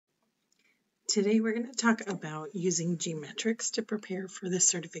Today we're going to talk about using GMetrix to prepare for the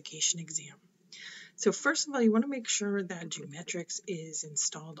certification exam. So first of all, you want to make sure that GMetrix is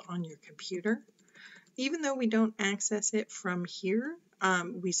installed on your computer. Even though we don't access it from here,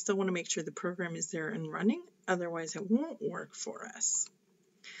 we still want to make sure the program is there and running, otherwise it won't work for us.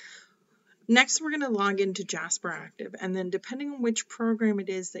 Next, we're going to log into Jasper Active, and then depending on which program it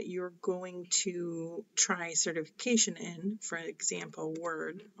is that you're going to try certification in, for example,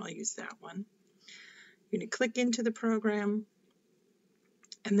 Word, I'll use that one. You're going to click into the program,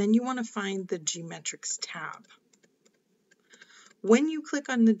 and then you want to find the GMetrix tab. When you click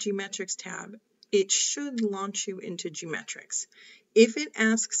on the GMetrix tab, it should launch you into GMetrix. If it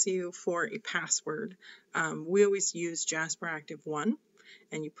asks you for a password, we always use Jasper Active 1,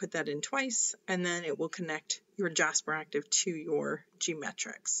 and you put that in twice, and then it will connect your Jasper Active to your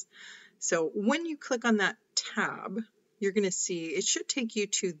GMetrix. So when you click on that tab, you're going to see it should take you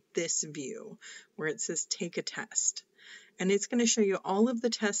to this view where it says take a test. And it's going to show you all of the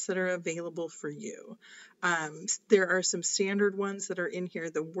tests that are available for you. There are some standard ones that are in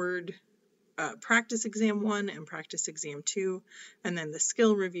here, the Word Practice Exam 1 and Practice Exam 2, and then the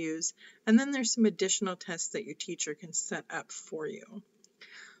skill reviews. And then there's some additional tests that your teacher can set up for you.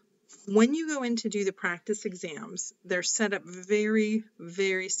 When you go in to do the practice exams, they're set up very,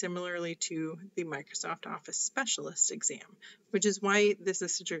 very similarly to the Microsoft Office Specialist exam, which is why this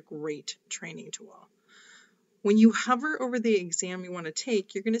is such a great training tool. When you hover over the exam you want to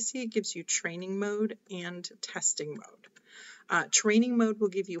take, you're going to see it gives you training mode and testing mode. Training mode will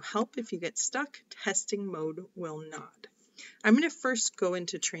give you help if you get stuck. Testing mode will not. I'm going to first go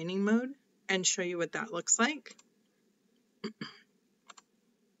into training mode and show you what that looks like.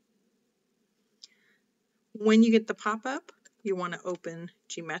 When you get the pop-up, you want to open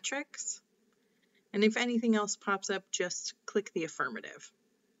GMetrix, and if anything else pops up, just click the affirmative.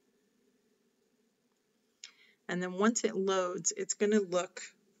 And then once it loads, it's going to look,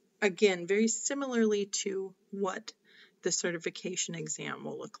 again, very similarly to what the certification exam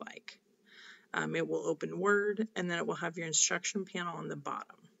will look like. It will open Word, and then it will have your instruction panel on the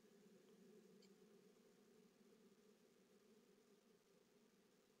bottom.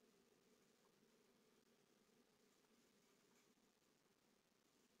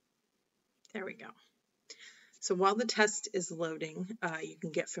 There we go. So while the test is loading, you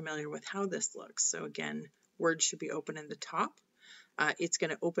can get familiar with how this looks. So again, Word should be open in the top. It's going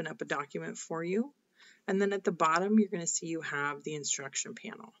to open up a document for you. And then at the bottom, you're going to see you have the instruction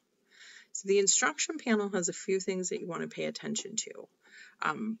panel. So the instruction panel has a few things that you want to pay attention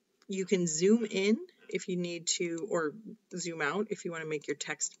to. You can zoom in if you need to, or zoom out if you want to make your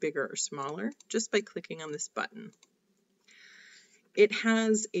text bigger or smaller, just by clicking on this button. It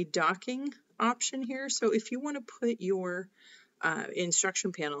has a docking option here, so if you want to put your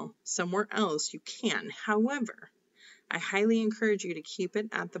instruction panel somewhere else, you can. However, I highly encourage you to keep it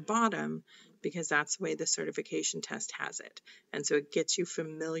at the bottom because that's the way the certification test has it, and so it gets you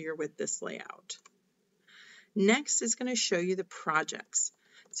familiar with this layout. Next is going to show you the projects.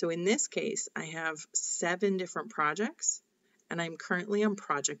 So in this case, I have 7 different projects, and I'm currently on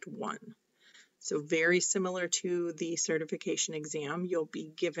project 1. So very similar to the certification exam, you'll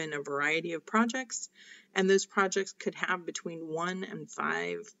be given a variety of projects, and those projects could have between 1 and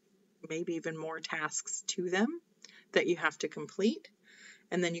 5, maybe even more tasks to them that you have to complete,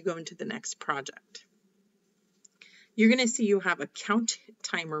 and then you go into the next project. You're going to see you have a count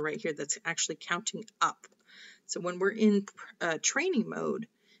timer right here that's actually counting up. So when we're in training mode,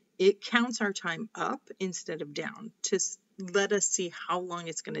 it counts our time up instead of down to let us see how long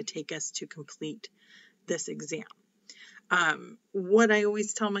it's going to take us to complete this exam. What I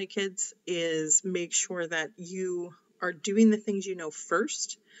always tell my kids is make sure that you are doing the things you know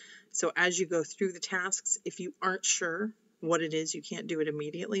first. So as you go through the tasks, if you aren't sure what it is, you can't do it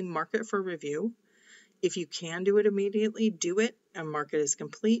immediately, mark it for review. If you can do it immediately, do it and mark it as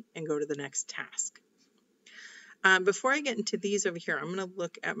complete and go to the next task. Before I get into these over here, I'm going to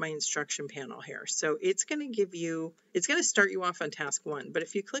look at my instruction panel here. So it's going to start you off on task 1, but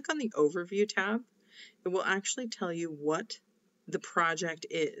if you click on the overview tab, it will actually tell you what the project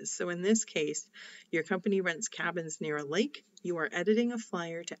is. So in this case, your company rents cabins near a lake. You are editing a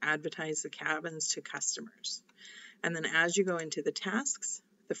flyer to advertise the cabins to customers. And then as you go into the tasks,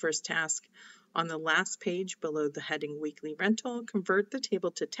 the first task, on the last page below the heading Weekly Rental, convert the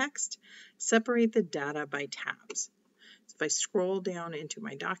table to text, separate the data by tabs. So if I scroll down into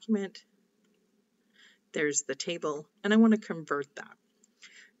my document, there's the table, and I want to convert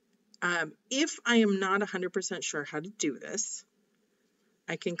that. If I am not 100% sure how to do this,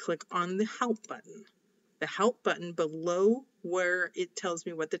 I can click on the Help button. the help button below where it tells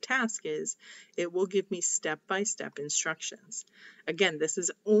me what the task is, it will give me step-by-step instructions. Again, this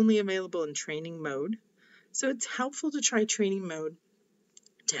is only available in training mode, so it's helpful to try training mode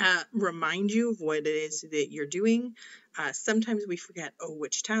to remind you of what it is that you're doing. Sometimes we forget, oh,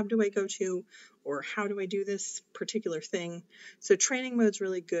 which tab do I go to, or how do I do this particular thing? So training mode is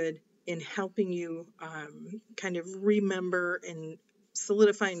really good in helping you kind of remember and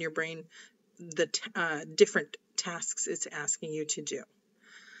solidify in your brain the different tasks it's asking you to do.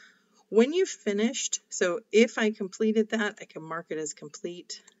 When you've finished, so if I completed that, I can mark it as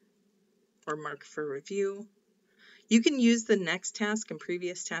complete or mark for review. You can use the next task and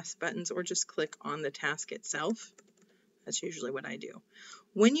previous task buttons or just click on the task itself. That's usually what I do.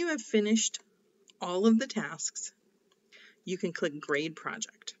 When you have finished all of the tasks, you can click Grade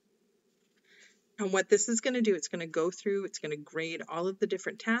Project. And what this is going to do, it's going to go through, it's going to grade all of the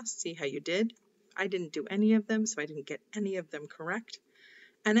different tasks, see how you did. I didn't do any of them, so I didn't get any of them correct.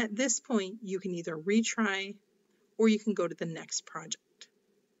 And at this point, you can either retry or you can go to the next project.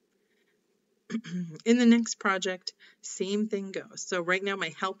 In the next project, same thing goes. So right now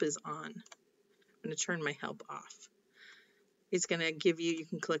my help is on. I'm going to turn my help off. It's going to give you, you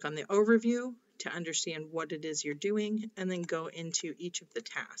can click on the overview to understand what it is you're doing and then go into each of the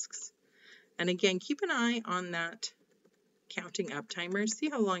tasks. And again, keep an eye on that counting up timer, see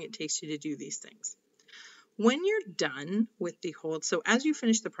how long it takes you to do these things. When you're done with the whole, so as you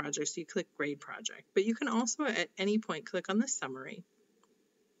finish the project, so you click Grade Project, but you can also at any point click on the summary.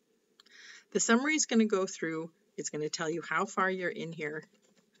 The summary is going to go through, it's going to tell you how far you're in here.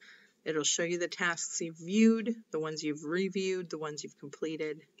 It'll show you the tasks you've viewed, the ones you've reviewed, the ones you've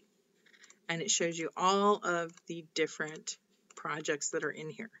completed, and it shows you all of the different projects that are in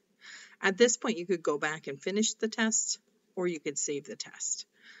here. At this point, you could go back and finish the test, or you could save the test.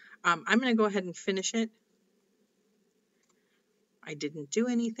 I'm going to go ahead and finish it. I didn't do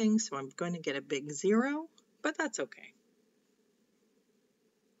anything, so I'm going to get a big 0, but that's okay.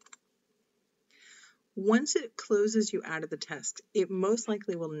 Once it closes you out of the test, it most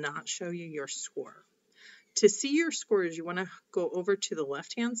likely will not show you your score. To see your scores, you want to go over to the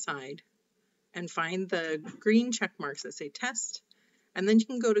left-hand side and find the green check marks that say test, and then you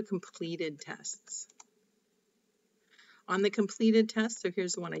can go to completed tests. On the completed test, so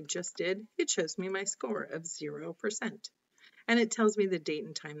here's the one I just did, it shows me my score of 0%. And it tells me the date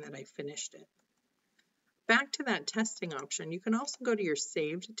and time that I finished it. Back to that testing option, you can also go to your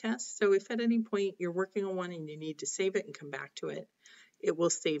saved test. So if at any point you're working on one and you need to save it and come back to it, it will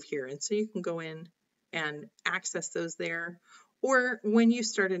save here. And so you can go in and access those there. Or when you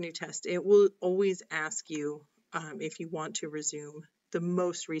start a new test, it will always ask you if you want to resume the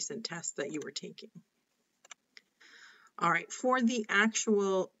most recent test that you were taking. All right, for the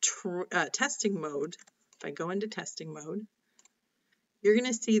actual testing mode, if I go into testing mode, you're going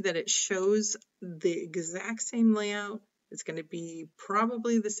to see that it shows the exact same layout. It's going to be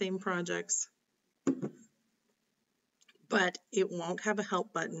probably the same projects, but it won't have a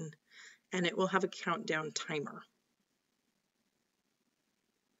help button and it will have a countdown timer.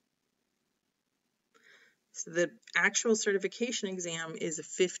 So the actual certification exam is a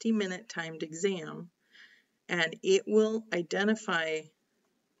 50-minute timed exam, and it will identify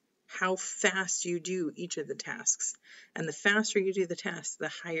how fast you do each of the tasks. And the faster you do the tasks,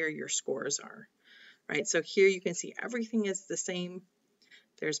 the higher your scores are, right? So here you can see everything is the same.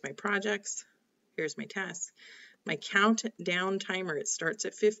 There's my projects, here's my tasks. My countdown timer, it starts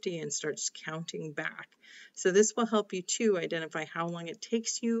at 50 and starts counting back. So this will help you to identify how long it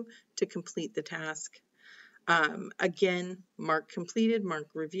takes you to complete the task. Again, mark completed, mark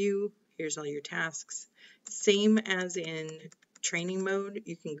review, here's all your tasks. Same as in training mode,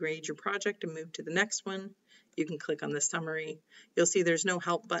 you can grade your project and move to the next one. You can click on the summary. You'll see there's no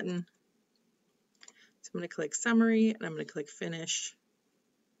help button. So I'm going to click summary and I'm going to click finish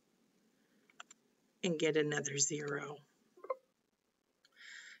and get another 0.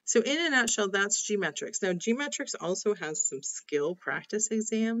 So in a nutshell, that's GMetrix. Now GMetrix also has some skill practice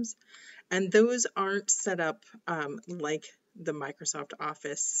exams, and those aren't set up like the Microsoft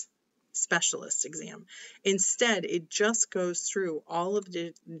Office specialist exam. Instead, it just goes through all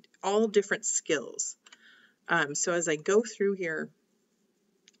different skills. So as I go through here,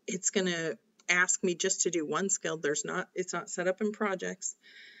 it's going to ask me just to do one skill. It's not set up in projects.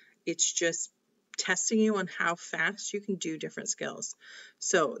 It's just testing you on how fast you can do different skills.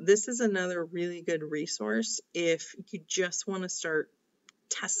 So this is another really good resource if you just want to start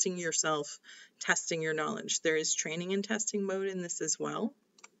testing yourself, testing your knowledge. There is training and testing mode in this as well.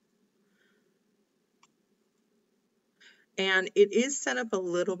 And it is set up a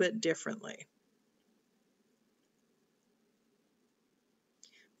little bit differently.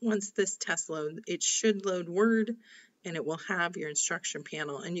 once this test loads, it should load Word and it will have your instruction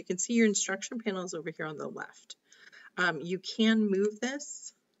panel. And you can see your instruction panel is over here on the left. You can move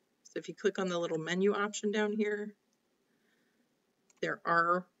this. So if you click on the little menu option down here, there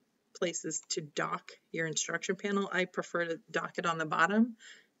are places to dock your instruction panel. I prefer to dock it on the bottom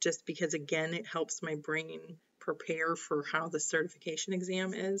just because, again, it helps my brain prepare for how the certification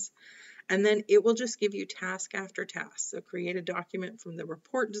exam is. And then it will just give you task after task. So create a document from the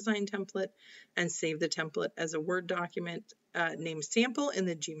report design template and save the template as a Word document named sample in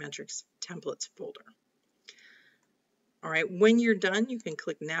the GMetrix templates folder. All right, when you're done, you can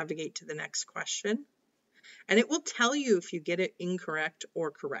click navigate to the next question, and it will tell you if you get it incorrect or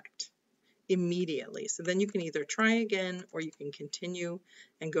correct immediately. So then you can either try again or you can continue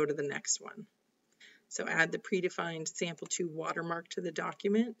and go to the next one. So add the predefined sample 2 watermark to the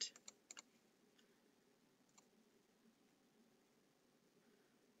document.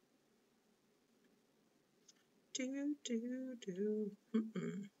 I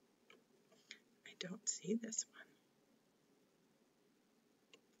don't see this one.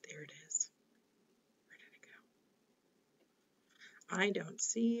 There it is. Where did it go? I don't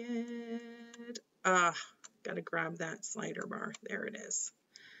see it. Gotta grab that slider bar. There it is.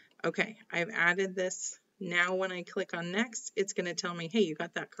 Okay, I've added this. Now when I click on next, it's gonna tell me, hey, you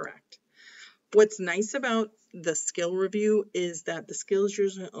got that correct. What's nice about the skill review is that the skills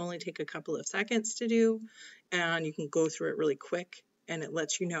usually only take a couple of seconds to do, and you can go through it really quick, and it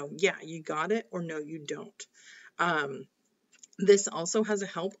lets you know, yeah, you got it, or no, you don't. This also has a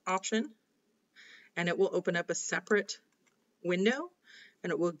help option, and it will open up a separate window,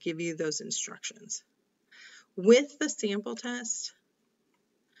 and it will give you those instructions. With the sample test,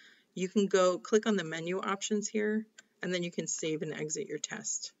 you can go click on the menu options here, and then you can save and exit your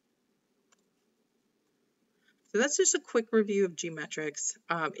test. So that's just a quick review of GMetrix.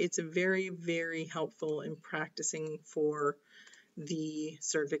 It's very, very helpful in practicing for the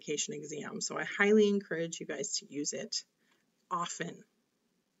certification exam. So I highly encourage you guys to use it often.